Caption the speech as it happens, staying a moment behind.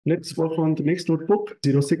Let's work on the next notebook,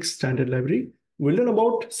 06 standard library. We'll learn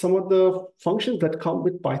about some of the functions that come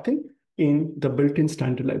with Python in the built-in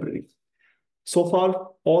standard library. So far,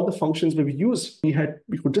 all the functions we've used, we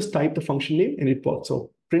could just type the function name and it worked.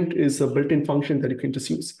 So print is a built-in function that you can just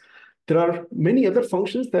use. There are many other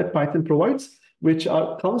functions that Python provides, which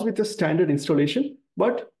comes with a standard installation,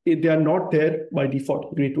 but they are not there by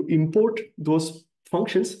default. You need to import those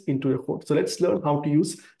functions into your code. So let's learn how to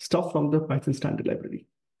use stuff from the Python standard library.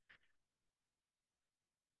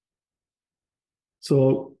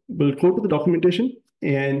 So we'll go to the documentation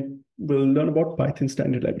and we'll learn about Python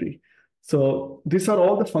standard library. So these are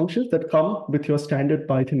all the functions that come with your standard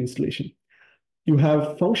Python installation. You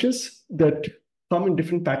have functions that come in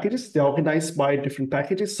different packages. They're organized by different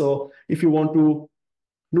packages. So if you want to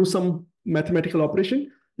do some mathematical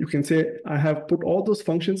operation, you can say, I have put all those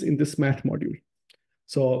functions in this math module.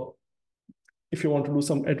 So if you want to do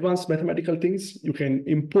some advanced mathematical things, you can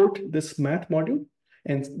import this math module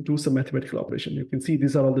and do some mathematical operation. You can see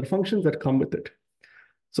these are all the functions that come with it.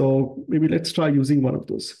 So maybe let's try using one of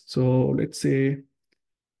those. So let's say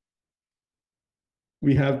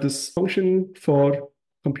we have this function for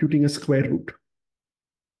computing a square root.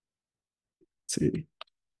 Say,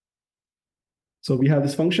 so we have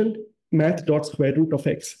this function math.square root of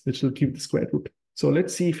x, which will give the square root. So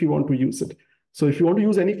let's see if you want to use it. So if you want to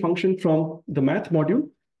use any function from the math module,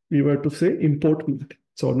 we were to say import math.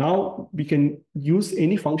 So now we can use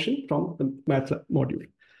any function from the math module.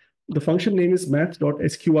 The function name is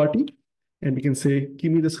math.sqrt, and we can say,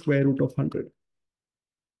 give me the square root of 100.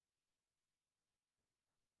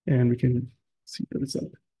 And we can see the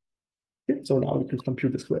result. Okay, so now we can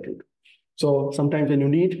compute the square root. So sometimes when you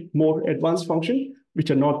need more advanced function,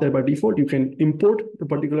 which are not there by default, you can import the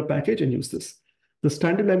particular package and use this. The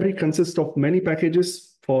standard library consists of many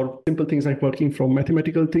packages for simple things like working from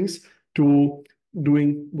mathematical things to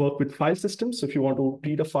doing work with file systems. So if you want to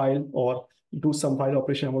read a file or do some file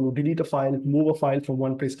operation, I want to delete a file, move a file from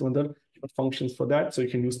one place to another, functions for that. So you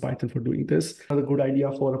can use Python for doing this. Another good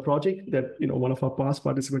idea for a project that one of our past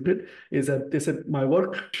participants did is that they said, my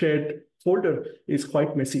work shared folder is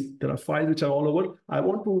quite messy. There are files which are all over. I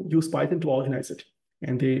want to use Python to organize it.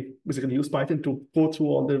 And they basically use Python to go through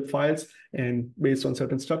all the files and based on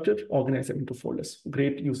certain structure, organize them into folders.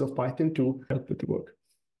 Great use of Python to help with the work.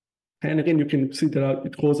 And again, you can see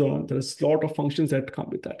it goes on. There's a lot of functions that come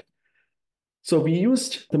with that. So we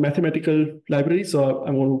used the mathematical library. So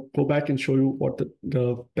I'm going to go back and show you what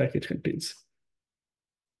the package contains.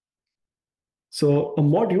 So a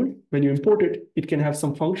module, when you import it, it can have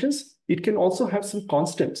some functions. It can also have some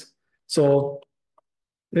constants. So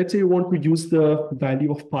let's say you want to use the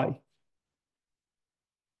value of pi.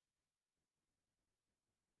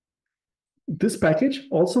 This package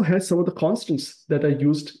also has some of the constants that are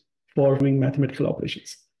used for doing mathematical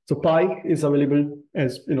operations. So pi is available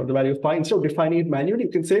as the value of pi. Instead of defining it manually, you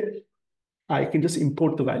can say, I can just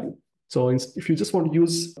import the value. So if you just want to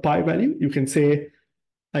use pi value, you can say,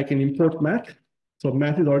 I can import math. So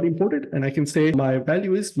math is already imported, and I can say my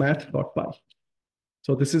value is math.pi.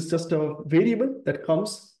 So this is just a variable that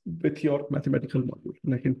comes with your mathematical module,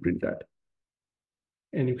 and I can print that.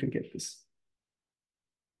 And you can get this.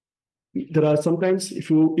 There are sometimes, if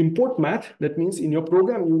you import math, that means in your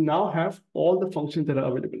program, you now have all the functions that are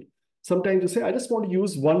available. Sometimes you say, I just want to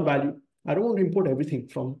use one value. I don't want to import everything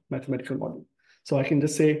from mathematical module. So I can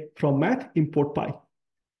just say from math, import pi.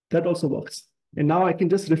 That also works. And now I can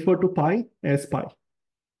just refer to pi as pi.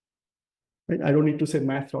 Right? I don't need to say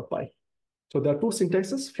math.pi. So there are two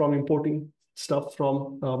syntaxes from importing stuff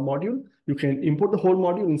from a module. You can import the whole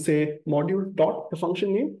module and say module dot the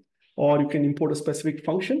function name, or you can import a specific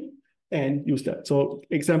function and use that. So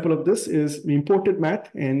example of this is we imported math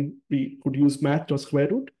and we could use math.square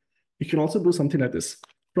root. You can also do something like this.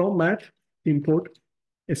 From math, import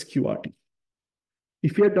sqrt.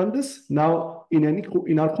 If we had done this, now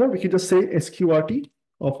in our code, we can just say sqrt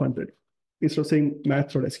of 100 instead of saying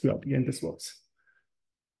math.sqrt, and this works.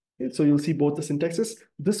 Okay, so you'll see both the syntaxes.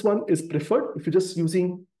 This one is preferred. If you're just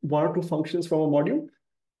using one or two functions from a module,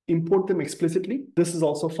 import them explicitly. This is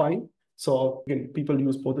also fine. So again, people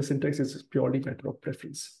use both the syntax. It's purely a matter of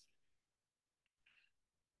preference.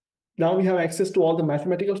 Now we have access to all the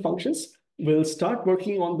mathematical functions. We'll start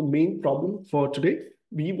working on the main problem for today.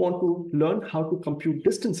 We want to learn how to compute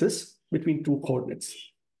distances between two coordinates.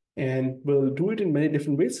 And we'll do it in many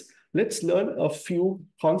different ways. Let's learn a few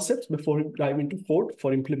concepts before we dive into code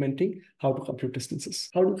for implementing how to compute distances.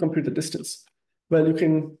 How to compute the distance? Well, you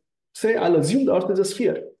can say, I'll assume the Earth is a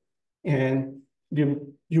sphere. And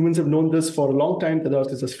humans have known this for a long time, that the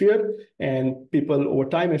Earth is a sphere, and people over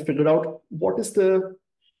time have figured out what is the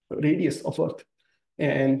radius of Earth.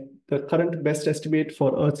 And the current best estimate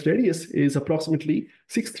for Earth's radius is approximately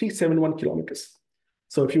 6371 kilometers.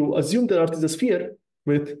 So if you assume the Earth is a sphere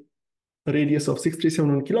with a radius of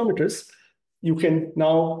 6371 kilometers, you can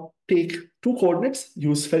now take two coordinates,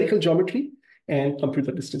 use spherical geometry, and compute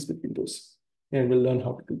the distance between those. And we'll learn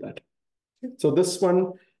how to do that. So this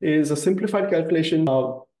one is a simplified calculation.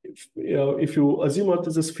 If you assume Earth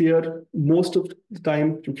is a sphere, most of the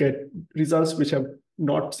time you get results which have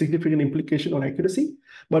not significant implication on accuracy.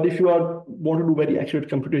 But if you want to do very accurate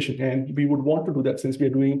computation, and we would want to do that since we are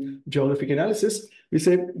doing geographic analysis, we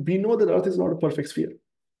say we know that Earth is not a perfect sphere.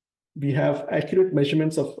 We have accurate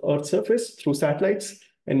measurements of Earth's surface through satellites.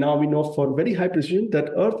 And now we know for very high precision that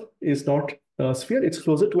Earth is not a sphere, it's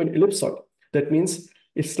closer to an ellipsoid. That means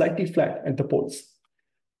it's slightly flat at the poles.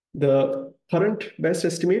 The current best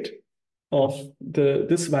estimate of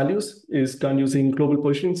this values is done using global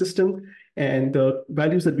positioning system. And the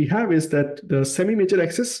values that we have is that the semi-major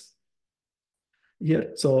axis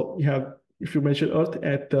here. So you have, if you measure Earth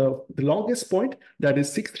at the longest point, that is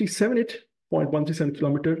 6378.137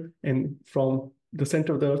 kilometer, and from the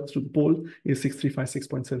center of the Earth to the pole is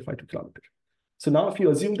 6356.752 kilometer. So now if you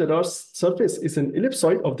assume that Earth's surface is an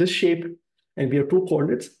ellipsoid of this shape, and we have two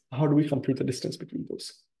coordinates, how do we compute the distance between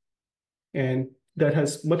those? And that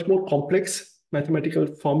has much more complex mathematical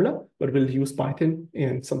formula, but we'll use Python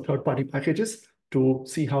and some third-party packages to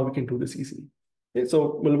see how we can do this easily. Okay,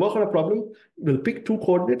 so we'll work on a problem. We'll pick two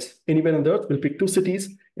coordinates anywhere on the Earth. We'll pick two cities,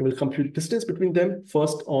 and we'll compute distance between them,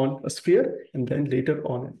 first on a sphere, and then later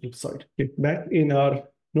on an ellipsoid. Okay, back in our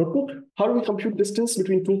notebook, how do we compute distance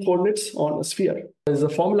between two coordinates on a sphere? There's a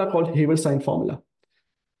formula called Haber-Stein formula.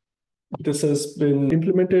 This has been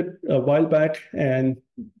implemented a while back, and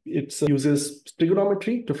it uses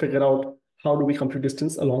trigonometry to figure out how do we compute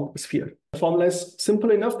distance along a sphere. The formula is simple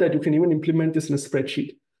enough that you can even implement this in a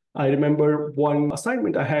spreadsheet. I remember one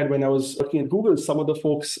assignment I had when I was working at Google. Some of the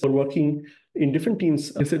folks were working in different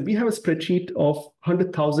teams. They said, we have a spreadsheet of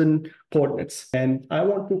 100,000 coordinates, and I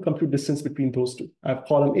want to compute distance between those two. I have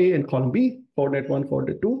column A and column B, coordinate 1,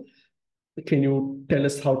 coordinate 2. Can you tell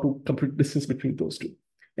us how to compute distance between those two?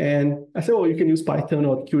 And I said, oh, you can use Python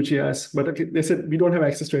or QGIS. But they said, we don't have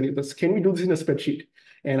access to any of this. Can we do this in a spreadsheet?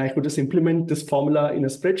 And I could just implement this formula in a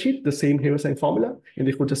spreadsheet, the same Haber-Stein formula, and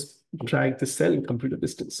they could just drag this cell and compute the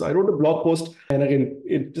distance. So I wrote a blog post, and again,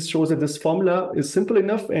 it just shows that this formula is simple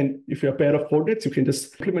enough. And if you're a pair of coordinates, you can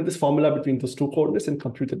just implement this formula between those two coordinates and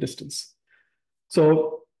compute the distance.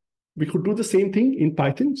 So we could do the same thing in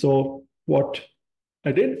Python. So what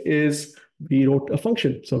I did is we wrote a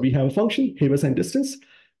function. So we have a function, Haber-Stein distance,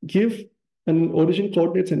 give an origin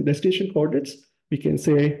coordinates and destination coordinates. We can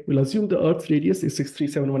say, we'll assume the Earth's radius is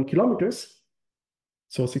 6371 kilometers.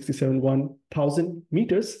 So 67,000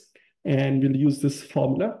 meters. And we'll use this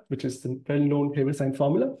formula, which is the well-known Haber-Stein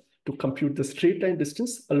formula, to compute the straight line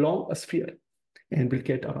distance along a sphere. And we'll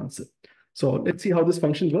get our answer. So let's see how this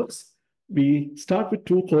function works. We start with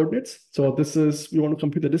two coordinates. So this is, we want to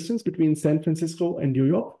compute the distance between San Francisco and New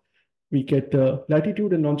York. We get the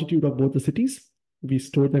latitude and longitude of both the cities. We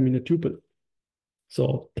store them in a tuple.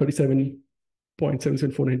 So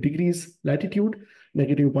 37.7749 degrees latitude,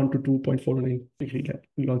 negative 1 to 2.49 degree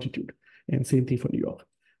longitude. And same thing for New York.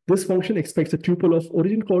 This function expects a tuple of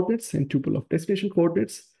origin coordinates and tuple of destination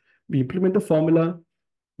coordinates. We implement the formula.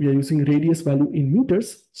 We are using radius value in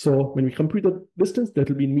meters. So when we compute the distance, that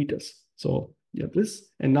will be in meters. So you have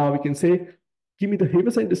this. And now we can say, give me the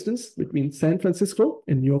Haber-Stein distance between San Francisco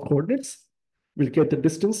and New York coordinates. We'll get the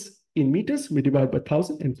distance in meters. We divide by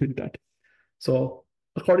 1,000 and print that. So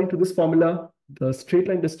according to this formula, the straight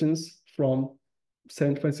line distance from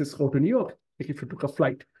San Francisco to New York, like if you took a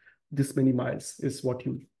flight, this many miles is what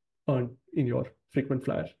you earn in your frequent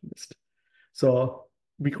flyer list. So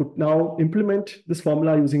we could now implement this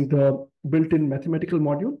formula using the built-in mathematical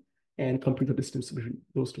module and compute the distance between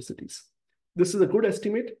those two cities. This is a good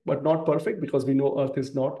estimate, but not perfect, because we know Earth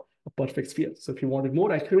is not a perfect sphere. So if you wanted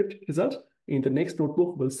more accurate result, in the next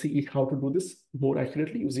notebook, we'll see how to do this more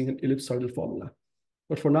accurately using an ellipsoidal formula.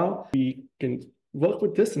 But for now, we can work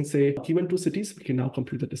with this and say, given two cities, we can now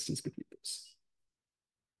compute the distance between those.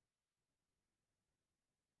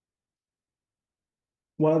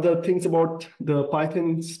 One of the things about the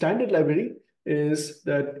Python standard library is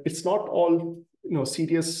that it's not all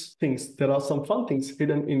serious things. There are some fun things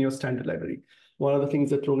hidden in your standard library. One of the things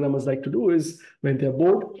that programmers like to do is when they're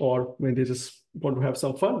bored or when they just want to have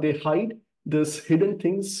some fun, they hide this hidden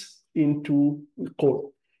things into code.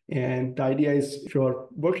 And the idea is if you're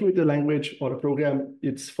working with a language or a program,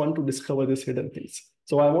 it's fun to discover these hidden things.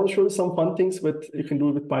 So I want to show you some fun things you can do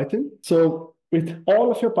with Python. So with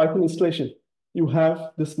all of your Python installation, you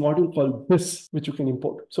have this module called this, which you can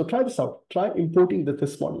import. So try this out. Try importing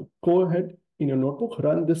this module. Go ahead in your notebook,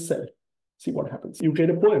 run this cell. See what happens. You get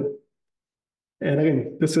a poem. And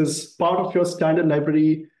again, this is part of your standard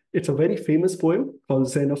library. It's a very famous poem called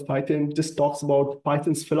Zen of Python. Just talks about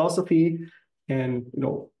Python's philosophy and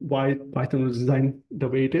why Python was designed the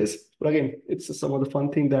way it is. But again, it's just some of the fun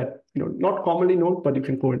thing that not commonly known, but you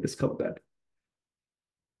can go and discover that.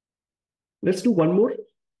 Let's do one more.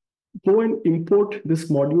 Go and import this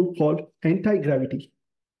module called anti-gravity.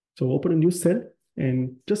 So open a new cell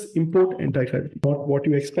and just import anti-gravity. Not what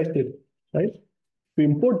you expected, right? To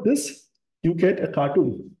import this, you get a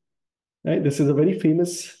cartoon. Right? This is a very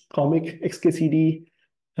famous comic, XKCD,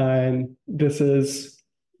 and this is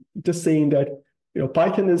just saying that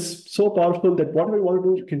Python is so powerful that whatever you want to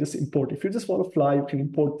do, you can just import. If you just want to fly, you can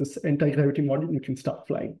import this anti-gravity module, you can start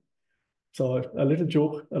flying. So a little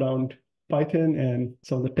joke around Python and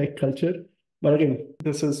some of the tech culture. But again,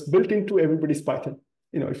 this is built into everybody's Python.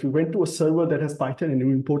 If you went to a server that has Python and you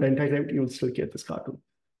import anti-gravity, you'll still get this cartoon.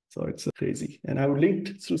 So it's crazy. And I will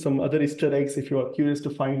link to some other Easter eggs if you are curious to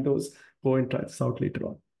find those. Go and try this out later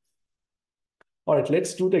on. All right,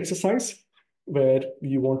 let's do the exercise where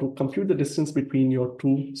you want to compute the distance between your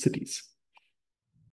two cities.